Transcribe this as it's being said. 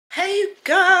Hey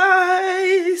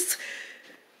guys,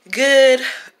 good.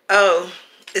 Oh,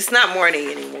 it's not morning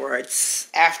anymore, it's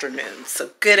afternoon.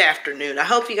 So good afternoon. I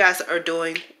hope you guys are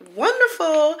doing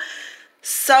wonderful.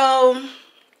 So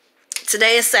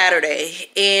today is Saturday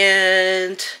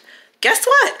and guess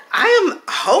what? I am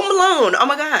home alone. Oh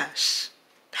my gosh,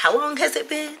 how long has it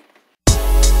been?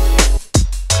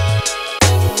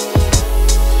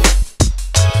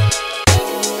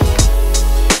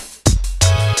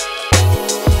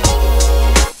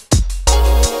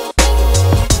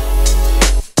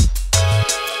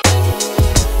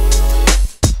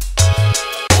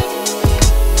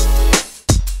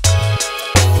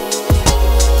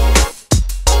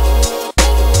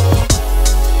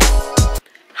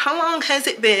 Has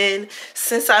it been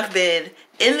since I've been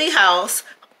in the house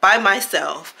by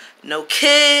myself? No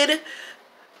kid,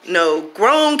 no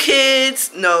grown kids,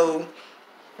 no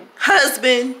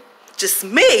husband, just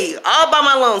me all by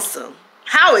my lonesome.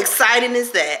 How exciting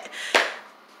is that?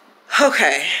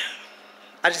 Okay,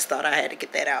 I just thought I had to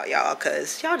get that out, y'all,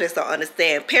 because y'all just don't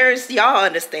understand. Parents, y'all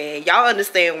understand. Y'all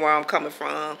understand where I'm coming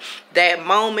from. That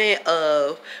moment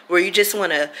of where you just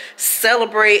want to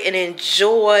celebrate and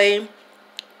enjoy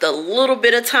the little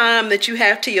bit of time that you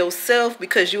have to yourself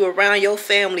because you're around your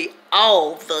family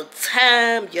all the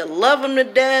time. You love them to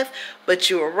death, but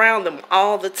you're around them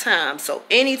all the time. So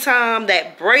anytime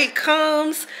that break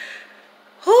comes,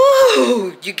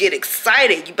 whoo, you get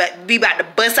excited. You be about to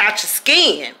bust out your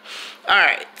skin. All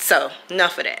right, so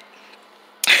enough of that.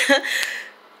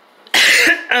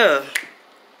 All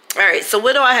right, so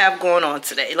what do I have going on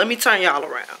today? Let me turn y'all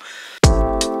around.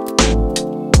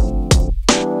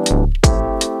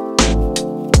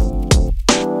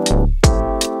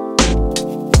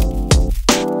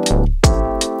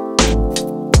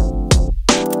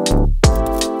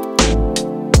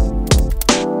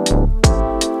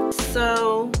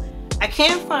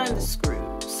 Can't find the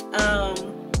screws.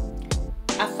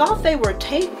 I thought they were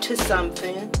taped to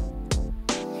something,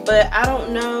 but I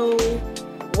don't know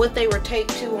what they were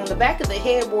taped to. On the back of the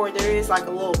headboard there is like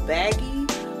a little baggie,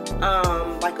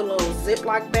 like a little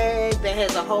Ziploc bag that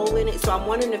has a hole in it, so I'm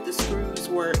wondering if the screws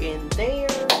were in there,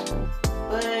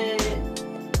 but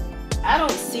I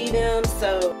don't see them,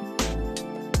 so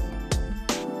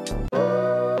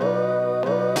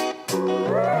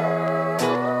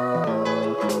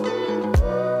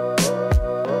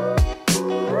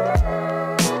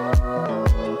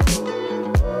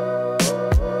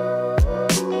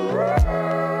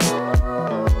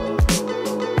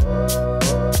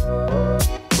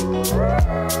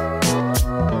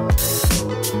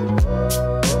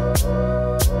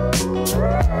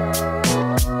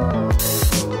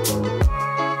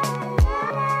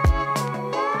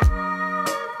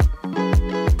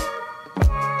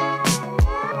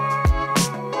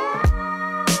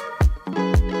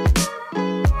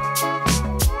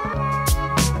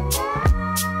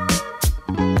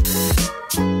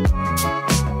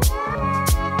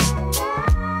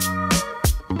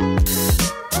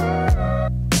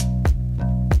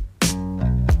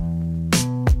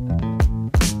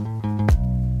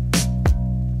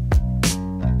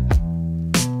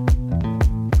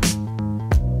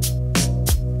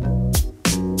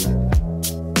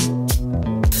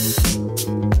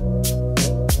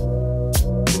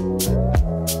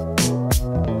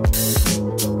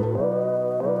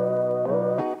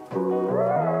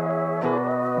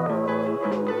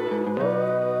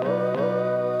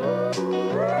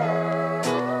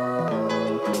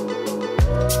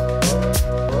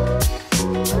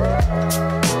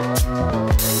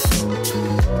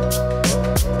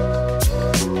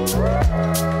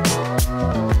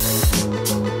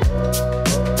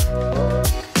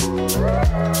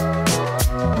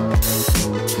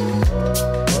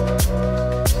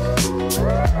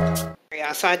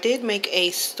so I did make a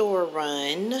store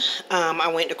run.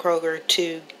 I went to Kroger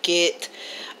to get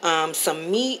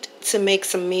some meat to make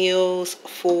some meals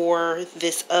for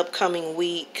this upcoming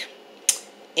week,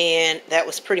 and that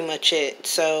was pretty much it.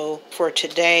 So for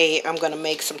today I'm gonna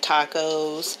make some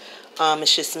tacos.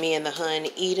 It's just me and the hun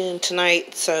eating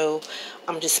tonight, so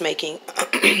I'm just making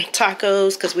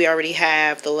tacos because we already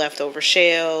have the leftover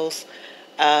shells,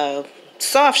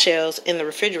 soft shells in the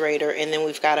refrigerator, and then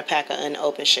we've got a pack of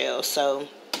unopened shells. So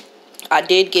I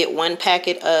did get one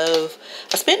packet of,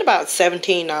 I spent about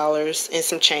 $17 and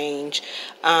some change.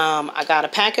 I got a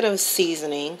packet of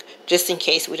seasoning just in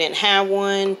case we didn't have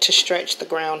one to stretch the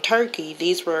ground turkey.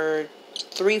 These were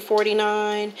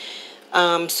 $3.49.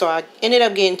 So I ended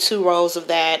up getting 2 rolls of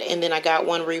that, and then I got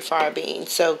 1 refried bean.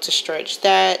 So to stretch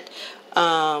that,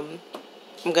 I'm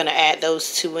going to add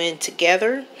those 2 in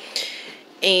together.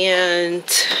 And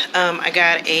I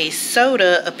got a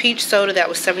soda, a peach soda that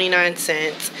was 79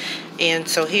 cents. And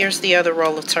so here's the other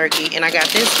roll of turkey. And I got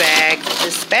this bag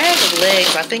of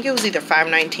legs. I think it was either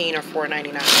 $5.19 or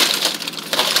 $4.99.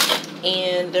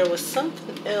 And there was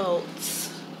something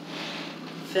else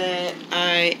that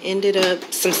I ended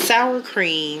up, some sour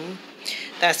cream.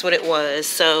 That's what it was.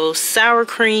 So sour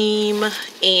cream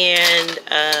and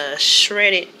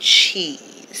shredded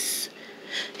cheese.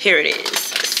 Here it is.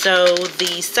 So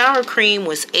the sour cream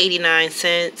was 89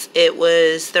 cents. There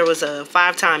was a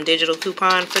 5-time digital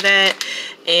coupon for that,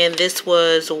 and this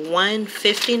was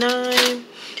 $1.59,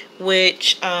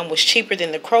 which was cheaper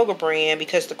than the Kroger brand,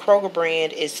 because the Kroger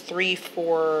brand is 3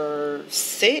 for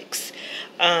 $6,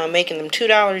 making them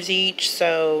 $2 each.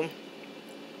 So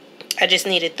I just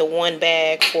needed the one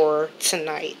bag for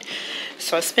tonight.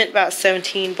 So I spent about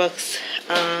 17 bucks.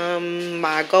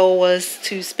 My goal was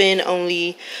to spend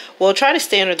only, well, try to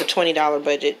stay under the $20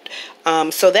 budget.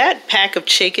 So that pack of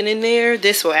chicken in there,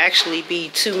 this will actually be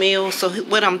 2 meals. So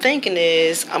what I'm thinking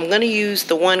is I'm going to use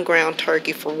the 1 ground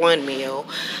turkey for 1 meal.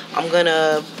 I'm going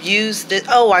to use the,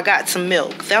 oh, I got some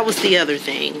milk. That was the other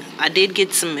thing. I did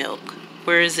get some milk.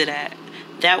 Where is it at?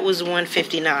 That was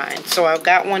 $1.59. So I've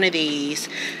got one of these,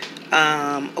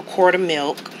 a quart of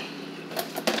milk.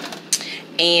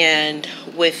 And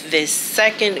with this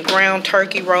second ground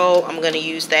turkey roll, I'm going to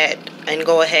use that and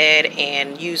go ahead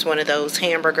and use one of those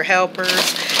hamburger helpers.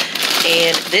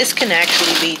 And this can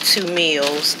actually be 2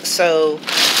 meals. So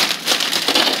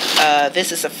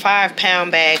this is a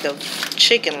 5-pound bag of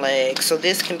chicken legs. So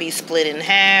this can be split in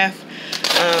half.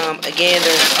 Again,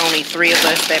 there's only 3 of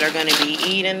us that are going to be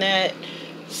eating that.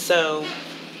 So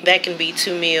that can be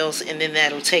 2 meals, and then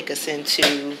that'll take us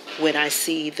into when I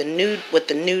see what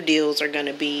the new deals are going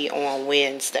to be on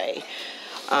Wednesday.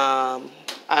 I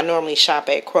normally shop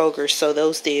at Kroger, so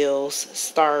those deals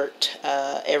start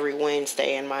every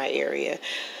Wednesday in my area.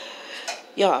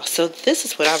 Y'all, so this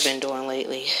is what I've been doing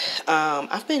lately.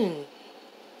 I've been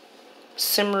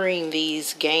simmering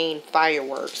these Gain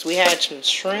fireworks. We had some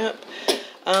shrimp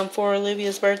for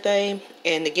Olivia's birthday,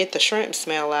 and to get the shrimp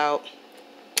smell out,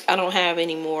 I don't have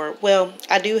any more. Well,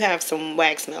 I do have some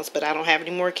wax melts, but I don't have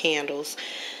any more candles,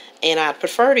 and I'd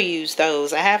prefer to use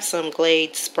those. I have some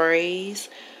Glade sprays,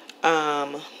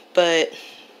 but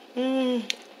I'm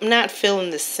not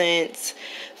feeling the scents.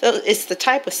 So it's the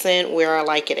type of scent where I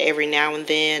like it every now and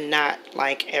then, not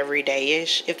like every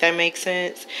day-ish, if that makes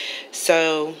sense.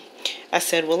 So I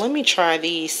said, well, let me try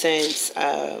these, since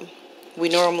we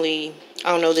normally,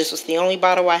 I don't know, this was the only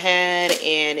bottle I had,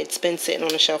 and it's been sitting on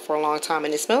the shelf for a long time,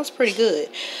 and it smells pretty good.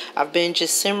 I've been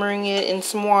just simmering it in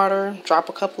some water, drop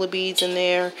a couple of beads in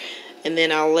there, and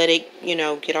then I'll let it, you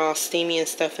know, get all steamy and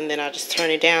stuff, and then I just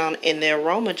turn it down, and the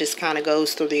aroma just kind of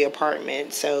goes through the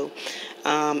apartment. So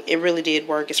it really did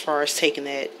work as far as taking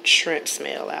that shrimp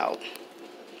smell out.